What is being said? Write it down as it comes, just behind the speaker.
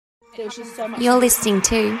there's just so much. You're listening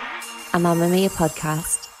to a Mamamia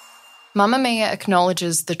podcast. Mamamia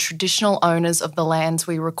acknowledges the traditional owners of the lands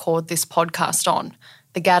we record this podcast on,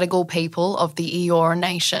 the Gadigal people of the Eora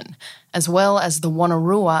Nation, as well as the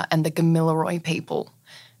Wonnarua and the Gamilaroi people.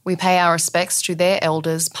 We pay our respects to their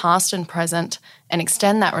elders, past and present, and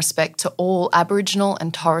extend that respect to all Aboriginal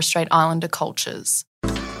and Torres Strait Islander cultures.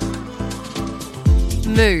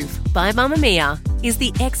 Move by Mamamia is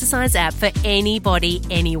the exercise app for anybody,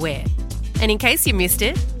 anywhere. And in case you missed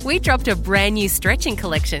it, we dropped a brand new stretching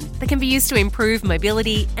collection that can be used to improve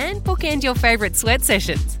mobility and bookend your favourite sweat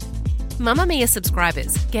sessions. Mamamia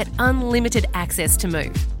subscribers get unlimited access to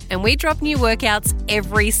Move, and we drop new workouts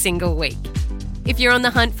every single week. If you're on the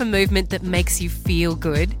hunt for movement that makes you feel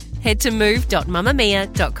good, head to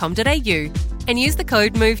move.mamamia.com.au and use the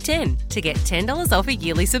code MOVE10 to get $10 off a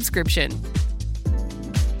yearly subscription.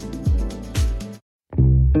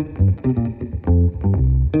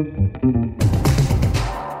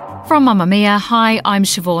 From Mamamia, hi, I'm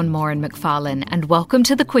Siobhan Moran-McFarlane and welcome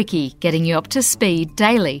to The Quickie, getting you up to speed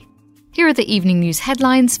daily. Here are the evening news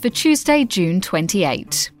headlines for Tuesday, June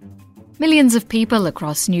 28. Millions of people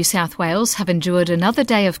across New South Wales have endured another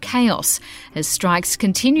day of chaos as strikes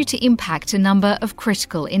continue to impact a number of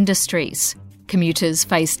critical industries. Commuters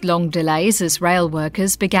faced long delays as rail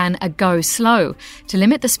workers began a go slow to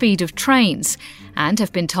limit the speed of trains and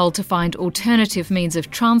have been told to find alternative means of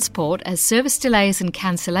transport as service delays and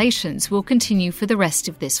cancellations will continue for the rest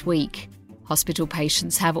of this week. Hospital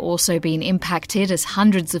patients have also been impacted as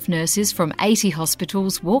hundreds of nurses from 80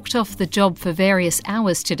 hospitals walked off the job for various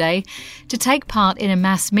hours today to take part in a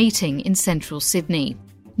mass meeting in central Sydney.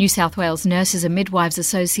 New South Wales Nurses and Midwives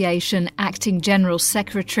Association Acting General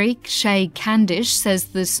Secretary Shay Candish says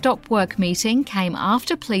the stop work meeting came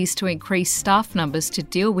after pleas to increase staff numbers to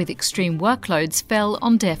deal with extreme workloads fell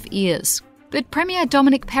on deaf ears. But Premier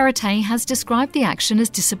Dominic Perrottet has described the action as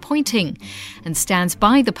disappointing and stands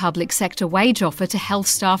by the public sector wage offer to health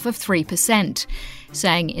staff of 3%,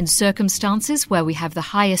 saying in circumstances where we have the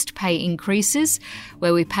highest pay increases,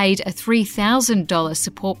 where we paid a $3,000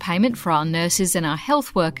 support payment for our nurses and our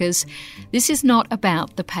health workers, this is not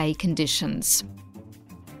about the pay conditions.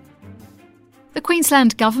 The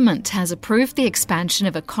Queensland Government has approved the expansion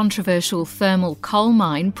of a controversial thermal coal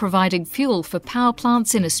mine providing fuel for power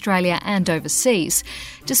plants in Australia and overseas,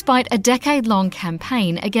 despite a decade-long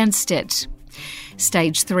campaign against it.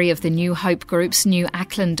 Stage 3 of the New Hope Group's New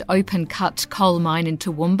Ackland open-cut coal mine in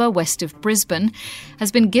Toowoomba, west of Brisbane, has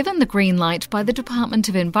been given the green light by the Department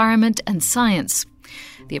of Environment and Science.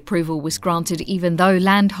 The approval was granted even though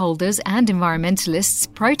landholders and environmentalists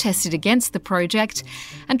protested against the project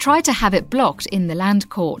and tried to have it blocked in the Land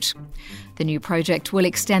Court. The new project will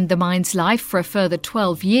extend the mine's life for a further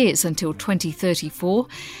 12 years until 2034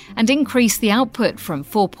 and increase the output from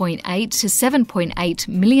 4.8 to 7.8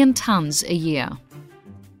 million tonnes a year.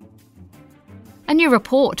 A new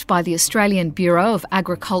report by the Australian Bureau of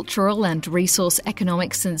Agricultural and Resource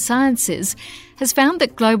Economics and Sciences has found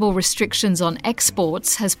that global restrictions on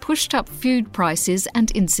exports has pushed up food prices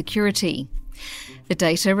and insecurity. The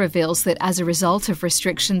data reveals that as a result of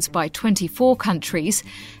restrictions by 24 countries,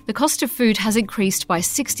 the cost of food has increased by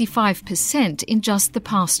 65% in just the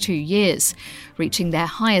past 2 years, reaching their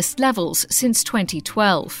highest levels since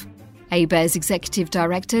 2012. ABARES Executive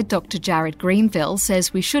Director Dr Jared Greenville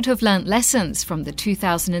says we should have learnt lessons from the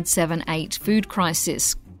 2007-8 food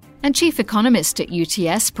crisis. And Chief Economist at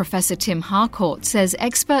UTS, Professor Tim Harcourt, says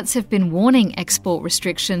experts have been warning export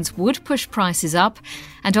restrictions would push prices up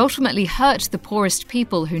and ultimately hurt the poorest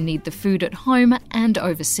people who need the food at home and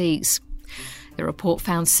overseas. The report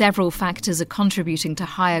found several factors are contributing to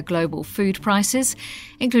higher global food prices,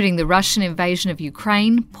 including the Russian invasion of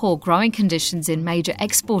Ukraine, poor growing conditions in major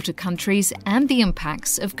exporter countries, and the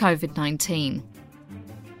impacts of COVID-19.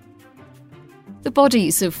 The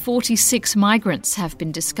bodies of 46 migrants have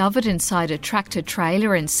been discovered inside a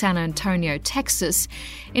tractor-trailer in San Antonio, Texas,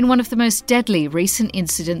 in one of the most deadly recent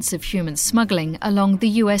incidents of human smuggling along the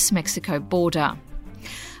US-Mexico border.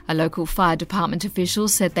 A local fire department official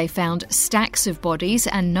said they found stacks of bodies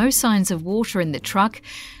and no signs of water in the truck,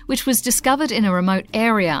 which was discovered in a remote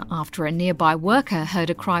area after a nearby worker heard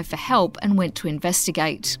a cry for help and went to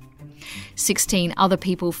investigate. 16 other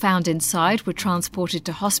people found inside were transported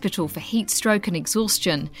to hospital for heat stroke and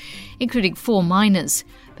exhaustion, including 4 minors,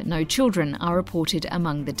 but no children are reported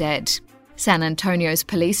among the dead. San Antonio's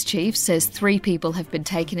police chief says 3 people have been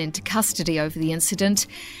taken into custody over the incident,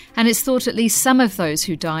 and it's thought at least some of those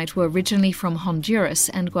who died were originally from Honduras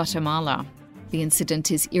and Guatemala. The incident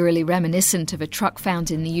is eerily reminiscent of a truck found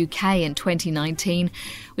in the UK in 2019,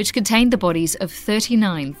 which contained the bodies of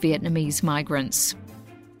 39 Vietnamese migrants.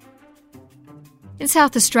 In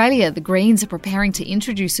South Australia, the Greens are preparing to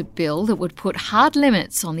introduce a bill that would put hard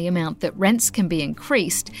limits on the amount that rents can be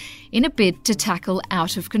increased in a bid to tackle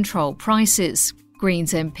out-of-control prices.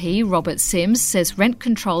 Greens MP Robert Sims says rent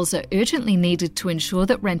controls are urgently needed to ensure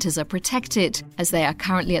that renters are protected, as they are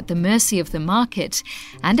currently at the mercy of the market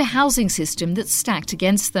and a housing system that's stacked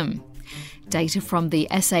against them. Data from the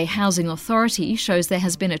SA Housing Authority shows there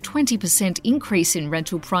has been a 20% increase in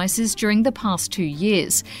rental prices during the past 2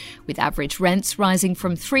 years, with average rents rising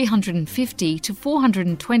from $350 to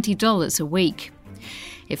 $420 a week.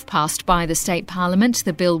 If passed by the state parliament,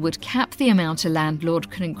 the bill would cap the amount a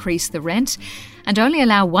landlord can increase the rent and only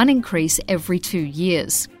allow one increase every 2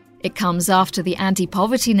 years. It comes after the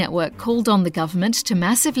Anti-Poverty Network called on the government to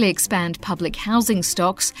massively expand public housing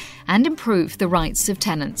stocks and improve the rights of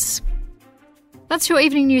tenants. That's your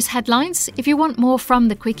evening news headlines. If you want more from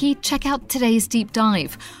The Quickie, check out today's deep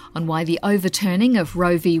dive on why the overturning of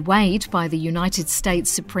Roe v. Wade by the United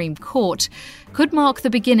States Supreme Court could mark the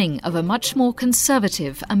beginning of a much more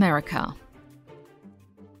conservative America.